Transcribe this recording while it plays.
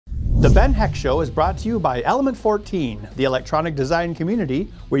Ben Hex Show is brought to you by Element 14, the electronic design community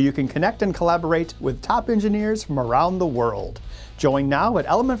where you can connect and collaborate with top engineers from around the world. Join now at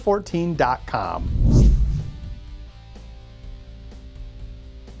element14.com.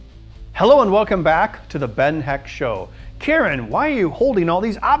 Hello and welcome back to the Ben Hex Show. Karen, why are you holding all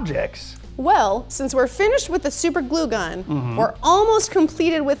these objects? Well, since we're finished with the super glue gun, we're almost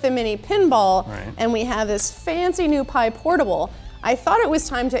completed with the Mini Pinball, and we have this fancy new Pi Portable, I thought it was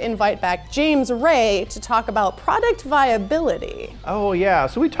time to invite back James Ray to talk about product viability. Oh yeah,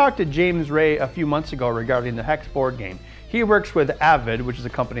 so we talked to James Ray a few months ago regarding the Hex Board Game. He works with Avid, which is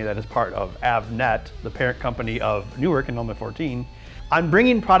a company that is part of Avnet, the parent company of Newark and Element 14, on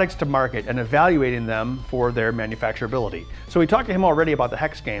bringing products to market and evaluating them for their manufacturability. So we talked to him already about the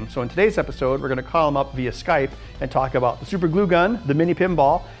Hex game. So in today's episode, we're gonna call him up via Skype and talk about the super glue gun, the Mini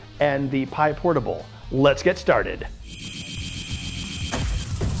Pinball, and the Pi Portable. Let's get started.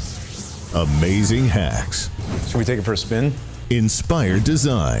 Amazing hacks. Should we take it for a spin? Inspired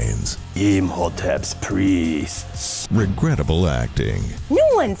designs. Imhotep's priests. Regrettable acting. No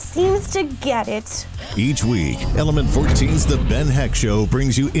one seems to get it. Each week, Element 14's The Ben Hex Show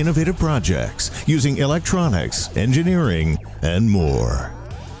brings you innovative projects using electronics, engineering, and more.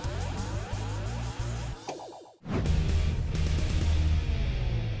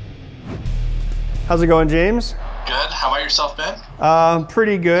 How's it going, James? Good. How about yourself, Ben?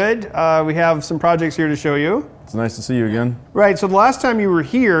 Pretty good. We have some projects here to show you. It's nice to see you again. Right, so the last time you were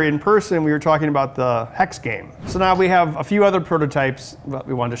here in person, we were talking about the Hex game. So now we have a few other prototypes that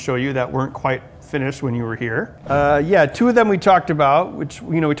we wanted to show you that weren't quite finished when you were here. Yeah, two of them we talked about, which,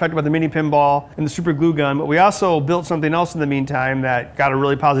 we talked about the Mini Pinball and the super glue gun, but we also built something else in the meantime that got a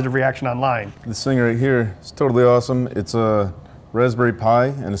really positive reaction online. This thing right here is totally awesome. It's a Raspberry Pi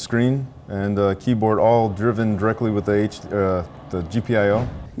and a screen and a keyboard, all driven directly with the GPIO.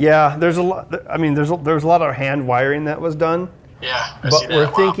 Yeah, there's a lot. I mean, there's a lot of hand wiring that was done. Yeah, but we're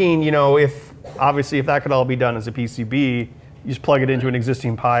thinking, if that could all be done as a PCB, you just plug it into an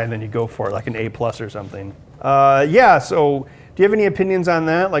existing Pi and then you go for it, like an A+ or something. Yeah. So, do you have any opinions on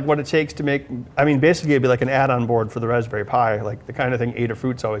that? Like what it takes to make? I mean, basically, it'd be like an add-on board for the Raspberry Pi, like the kind of thing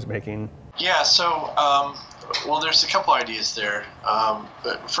Adafruit's always making. Yeah. So, well, there's a couple ideas there.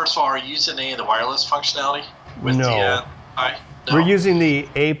 But first of all, are you using any of the wireless functionality with the Pi? No. We're using the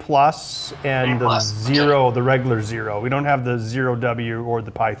A+ and the Zero, the regular Zero. We don't have the 0W or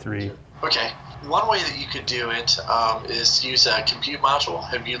the Pi 3. Okay. One way that you could do it is use a compute module.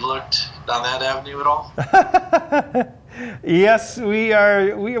 Have you looked down that avenue at all? Yes, we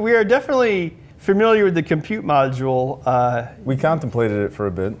are definitely familiar with the compute module. We contemplated it for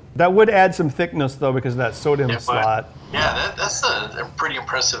a bit. That would add some thickness though because of that SODIMM slot. Yeah, that's a pretty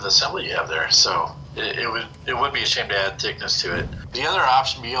impressive assembly you have there. So it would be a shame to add thickness to it. The other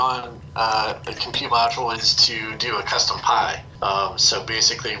option beyond a compute module is to do a custom Pi. So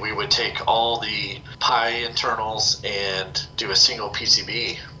basically we would take all the Pi internals and do a single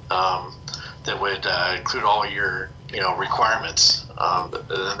PCB that would include all your requirements. And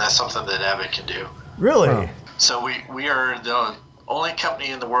that's something that Avid can do. Really? Huh. So we are the only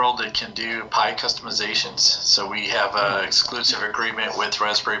company in the world that can do Pi customizations. So we have an exclusive agreement with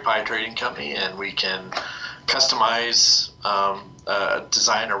Raspberry Pi Trading Company, and we can customize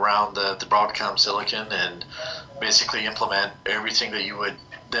design around the Broadcom silicon and basically implement everything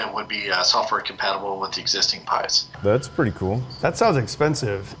that would be software compatible with the existing Pis. That's pretty cool. That sounds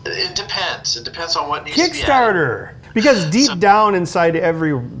expensive. It depends. It depends on what needs to be added. Kickstarter! Because deep down inside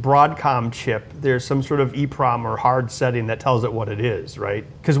every Broadcom chip, there's some sort of EEPROM or hard setting that tells it what it is, right?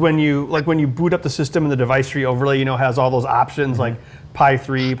 Because when you boot up the system and the device tree overlay, has all those options like Pi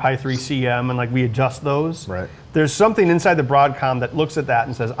 3, Pi 3 CM, and we adjust those. Right. There's something inside the Broadcom that looks at that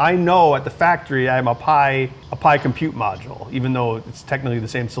and says, I know at the factory I'm a Pi compute module, even though it's technically the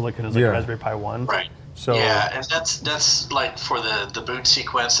same silicon as the Raspberry Pi 1. Right. So yeah, and that's like for the boot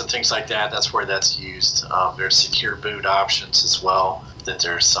sequence and things like that. That's where that's used. There's secure boot options as well. That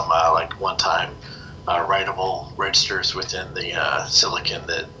there's some like one-time writable registers within the silicon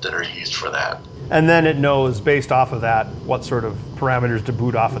that are used for that. And then it knows based off of that what sort of parameters to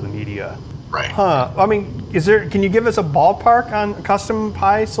boot off of the media. Right. Huh. I mean, can you give us a ballpark on custom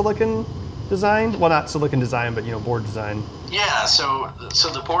Pi silicon design? Well, not silicon design, but board design. Yeah. So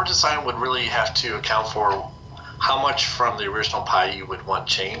the board design would really have to account for how much from the original Pi you would want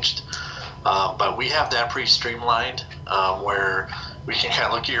changed. But we have that pretty streamlined, where we can kind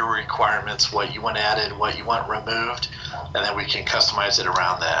of look at your requirements, what you want added, what you want removed, and then we can customize it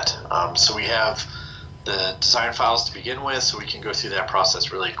around that. So we have the design files to begin with, so we can go through that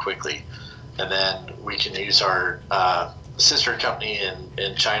process really quickly. And then we can use our sister company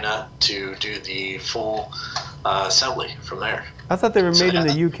in China to do the full assembly from there. I thought they were made in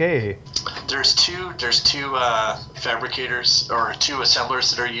the UK. There's two fabricators or two assemblers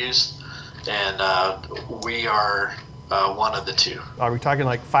that are used, and we are one of the two. Are we talking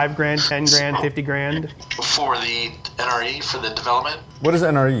like $5 grand, 10 grand, 50 grand? For the NRE, for the development. What is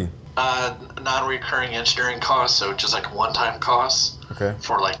NRE? Non-recurring engineering costs, so just like one-time costs. Okay.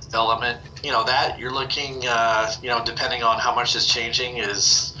 For like development, that you're looking, depending on how much is changing,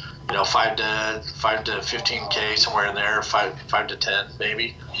 is 5 to 15K, somewhere in there, 5 to 10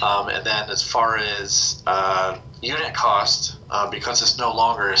 maybe. And then as far as unit cost, because it's no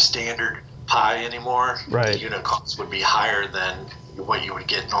longer a standard Pi anymore, right, the unit cost would be higher than what you would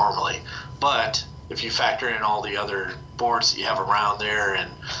get normally. But if you factor in all the other boards that you have around there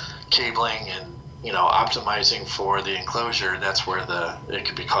and cabling and optimizing for the enclosure, that's where it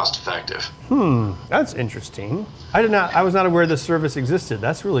could be cost effective. That's interesting. I was not aware this service existed.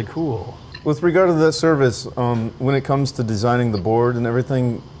 That's really cool. With regard to that service, when it comes to designing the board and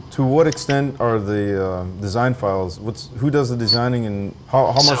everything, to what extent are the design files? Who does the designing, and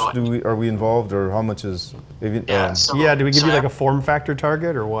how much are we involved, or how much is? Do we give you like a form factor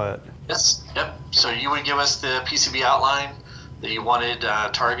target or what? Yes. Yep. So you would give us the PCB outline that you wanted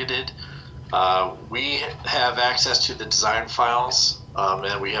targeted. We have access to the design files,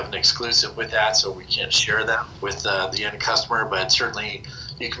 and we have an exclusive with that, so we can't share them with the end customer, but certainly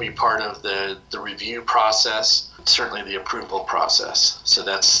you can be part of the review process, certainly the approval process. So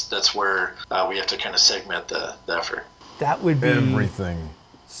that's where we have to kind of segment the effort. That would be everything.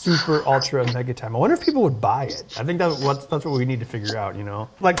 Super ultra mega time. I wonder if people would buy it. I think that's what we need to figure out,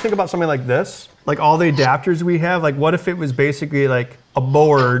 Like think about something like this, like all the adapters we have, like what if it was basically like a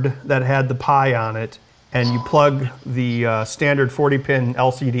board that had the Pi on it and you plug the standard 40-pin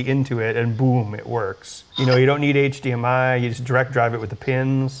LCD into it and boom, it works. You don't need HDMI, you just direct drive it with the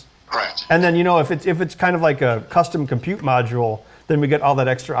pins. Correct. And then, if it's kind of like a custom compute module, then we get all that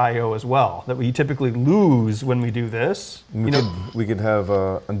extra I/O as well that we typically lose when we do this. We could have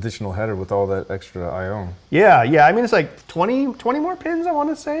an additional header with all that extra I/O. Yeah. I mean, it's like 20 more pins, I want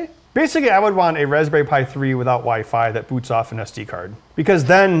to say. Basically, I would want a Raspberry Pi 3 without Wi-Fi that boots off an SD card. Because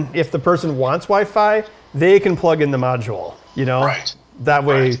then, if the person wants Wi-Fi, they can plug in the module, Right. That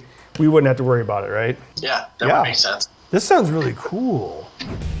way, we wouldn't have to worry about it, right? Yeah, that would make sense. This sounds really cool.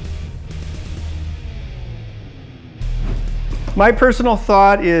 My personal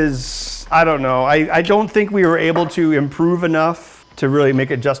thought is, I don't know. I don't think we were able to improve enough to really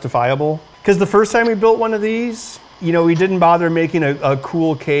make it justifiable. Because the first time we built one of these, we didn't bother making a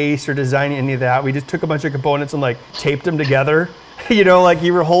cool case or designing any of that. We just took a bunch of components and like taped them together. Like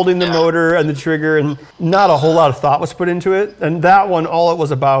you were holding the motor and the trigger, and not a whole lot of thought was put into it. And that one, all it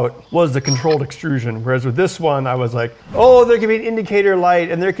was about was the controlled extrusion. Whereas with this one, I was like, oh, there could be an indicator light,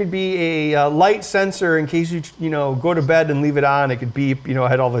 and there could be a light sensor in case you go to bed and leave it on. It could beep. I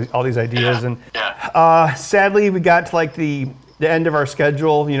had all these ideas, and sadly, we got to like the end of our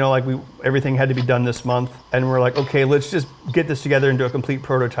schedule. Everything had to be done this month, and we're like, okay, let's just get this together into a complete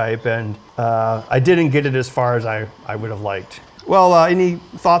prototype. And I didn't get it as far as I would have liked. Well, any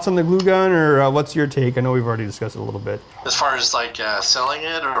thoughts on the glue gun, or what's your take? I know we've already discussed it a little bit. As far as like selling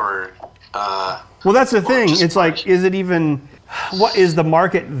it, or well, that's the thing. It's like, is it even? What is the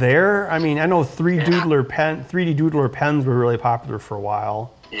market there? I mean, I know 3D doodler pens were really popular for a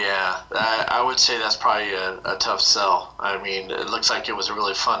while. Yeah, I would say that's probably a tough sell. I mean, it looks like it was a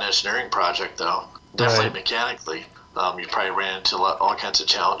really fun engineering project, though. Definitely mechanically. You probably ran into all kinds of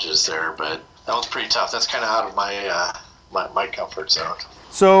challenges there, but that was pretty tough. That's kind of out of my comfort zone.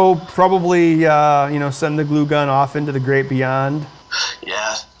 So probably, send the glue gun off into the great beyond.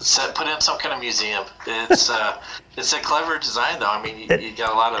 Yeah, put in some kind of museum. It's a clever design, though. I mean, you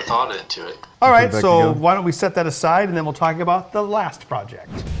got a lot of thought into it. All right, so why don't we set that aside, and then we'll talk about the last project.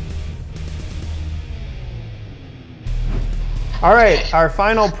 All right, our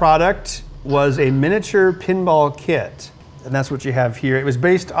final product was a miniature pinball kit, and that's what you have here. It was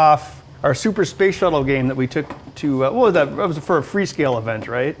based off our Super Space Shuttle game that we took to, what was that? It was for a Freescale event,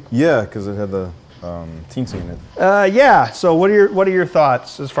 right? Yeah, because it had the teensy in it. Yeah, so what are your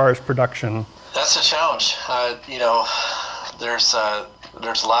thoughts as far as production? That's a challenge. There's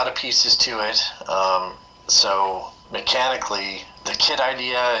a lot of pieces to it. So mechanically, the kit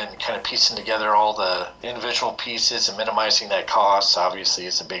idea and kind of piecing together all the individual pieces and minimizing that cost obviously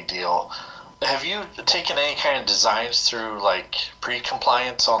is a big deal. Have you taken any kind of designs through like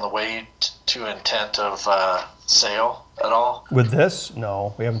pre-compliance on the way to intent of sale at all? With this?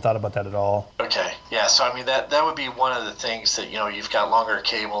 No, we haven't thought about that at all. Okay, yeah, so I mean, that would be one of the things that, you've got longer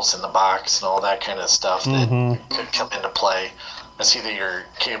cables in the box and all that kind of stuff that could come into play. I see that your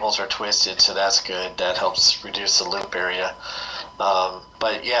cables are twisted, so that's good. That helps reduce the loop area.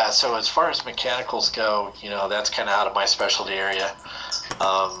 But yeah, so as far as mechanicals go, that's kind of out of my specialty area.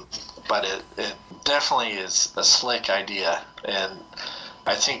 But it definitely is a slick idea. And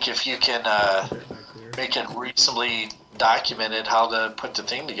I think if you can make it reasonably documented how to put the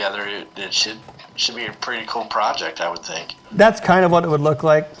thing together, it should be a pretty cool project, I would think. That's kind of what it would look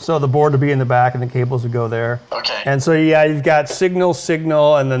like. So the board would be in the back and the cables would go there. Okay. And so yeah, you've got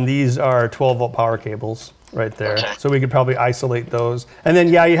signal, and then these are 12-volt power cables right there. Okay. So we could probably isolate those. And then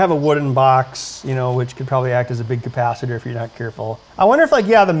yeah, you have a wooden box, which could probably act as a big capacitor if you're not careful. I wonder if the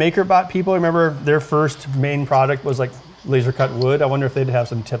MakerBot people, remember their first main product was like laser cut wood. I wonder if they'd have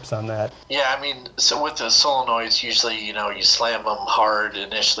some tips on that. Yeah, I mean, so with the solenoids, usually, you slam them hard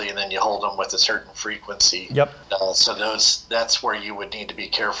initially and then you hold them with a certain frequency. Yep. So that's where you would need to be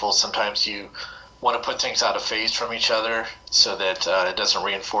careful. Sometimes you want to put things out of phase from each other so that it doesn't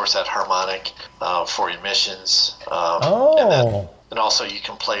reinforce that harmonic for emissions. And also you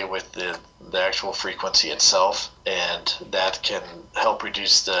can play with the actual frequency itself, and that can help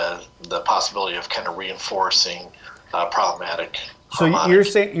reduce the possibility of kind of reinforcing problematic harmonic.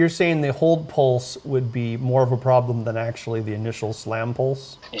 So you're saying the hold pulse would be more of a problem than actually the initial slam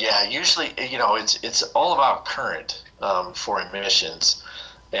pulse? Yeah, usually, it's all about current for emissions.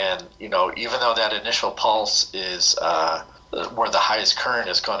 And, even though that initial pulse is where the highest current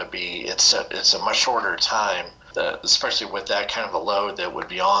is going to be, it's a much shorter time, especially with that kind of a load that would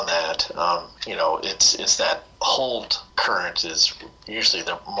be on that. It's that hold current is usually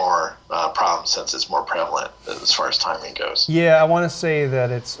the more problem, since it's more prevalent as far as timing goes. Yeah, I want to say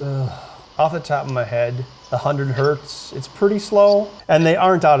that it's, off the top of my head, 100 hertz, it's pretty slow, and they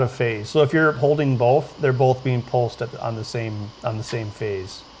aren't out of phase. So if you're holding both, they're both being pulsed on the same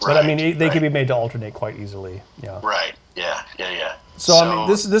phase. But I mean, they can be made to alternate quite easily. Yeah. Right. Yeah. So I mean,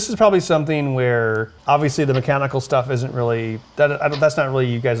 this is probably something where obviously the mechanical stuff isn't really that's not really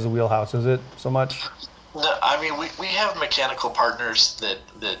you guys' wheelhouse, is it? So much. No, I mean, we have mechanical partners that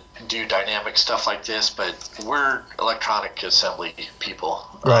do dynamic stuff like this, but we're electronic assembly people.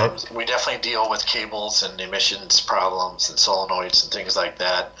 Right. We definitely deal with cables and emissions problems and solenoids and things like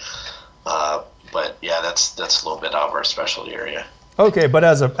that. But yeah, that's a little bit out of our specialty area. Okay, but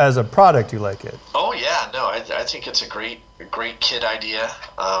as a product, you like it? Oh yeah, no, I think it's a great kit idea,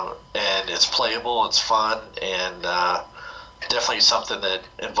 and it's playable, it's fun, and definitely something that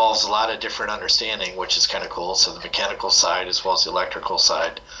involves a lot of different understanding, which is kind of cool. So the mechanical side as well as the electrical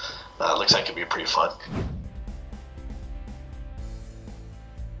side looks like it'd be pretty fun.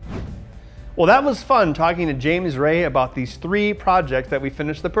 Well, that was fun talking to James Ray about these 3 projects that we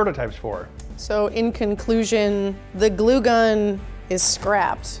finished the prototypes for. So in conclusion, the glue gun is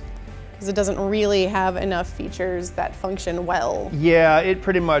scrapped because it doesn't really have enough features that function well. Yeah, it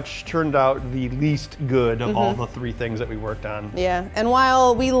pretty much turned out the least good of all the 3 things that we worked on. Yeah, and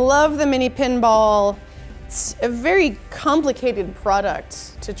while we love the Mini Pinball, it's a very complicated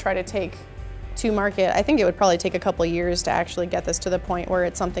product to try to take to market. I think it would probably take a couple years to actually get this to the point where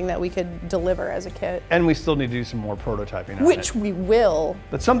it's something that we could deliver as a kit. And we still need to do some more prototyping on Which it. we will.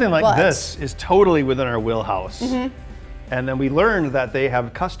 But something like this is totally within our wheelhouse. And then we learned that they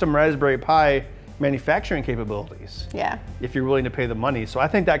have custom Raspberry Pi manufacturing capabilities. Yeah. If you're willing to pay the money. So I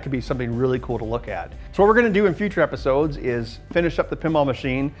think that could be something really cool to look at. So what we're going to do in future episodes is finish up the pinball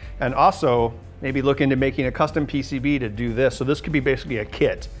machine and also maybe look into making a custom PCB to do this. So this could be basically a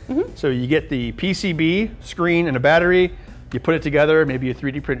kit. So you get the PCB, screen, and a battery, you put it together, maybe you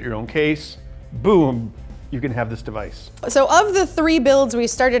 3D print your own case, boom, you can have this device. So of the 3 builds we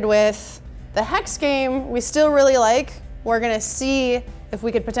started with, the Hex game we still really like. We're gonna see if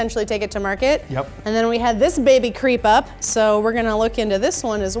we could potentially take it to market. Yep. And then we had this baby creep up, so we're gonna look into this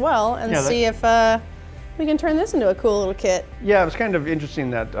one as well and see if we can turn this into a cool little kit. Yeah, it was kind of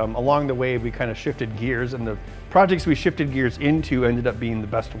interesting that along the way we kind of shifted gears, and the projects we shifted gears into ended up being the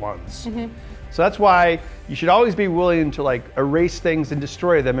best ones. So that's why you should always be willing to like erase things and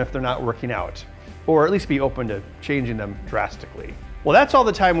destroy them if they're not working out, or at least be open to changing them drastically. Well, that's all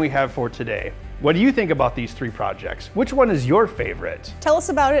the time we have for today. What do you think about these 3 projects? Which one is your favorite? Tell us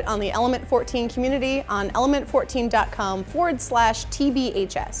about it on the Element 14 community on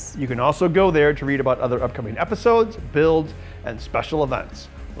element14.com/TBHS. You can also go there to read about other upcoming episodes, builds, and special events.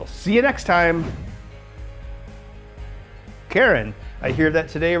 We'll see you next time. Karen, I hear that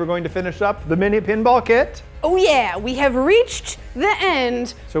today we're going to finish up the Mini Pinball kit. Oh yeah, we have reached the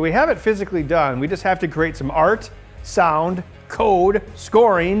end. So we have it physically done. We just have to create some art, sound, code,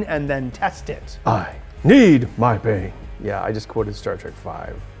 scoring, and then test it. I need my pain. Yeah, I just quoted Star Trek V.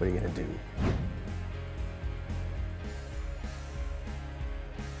 What are you gonna do?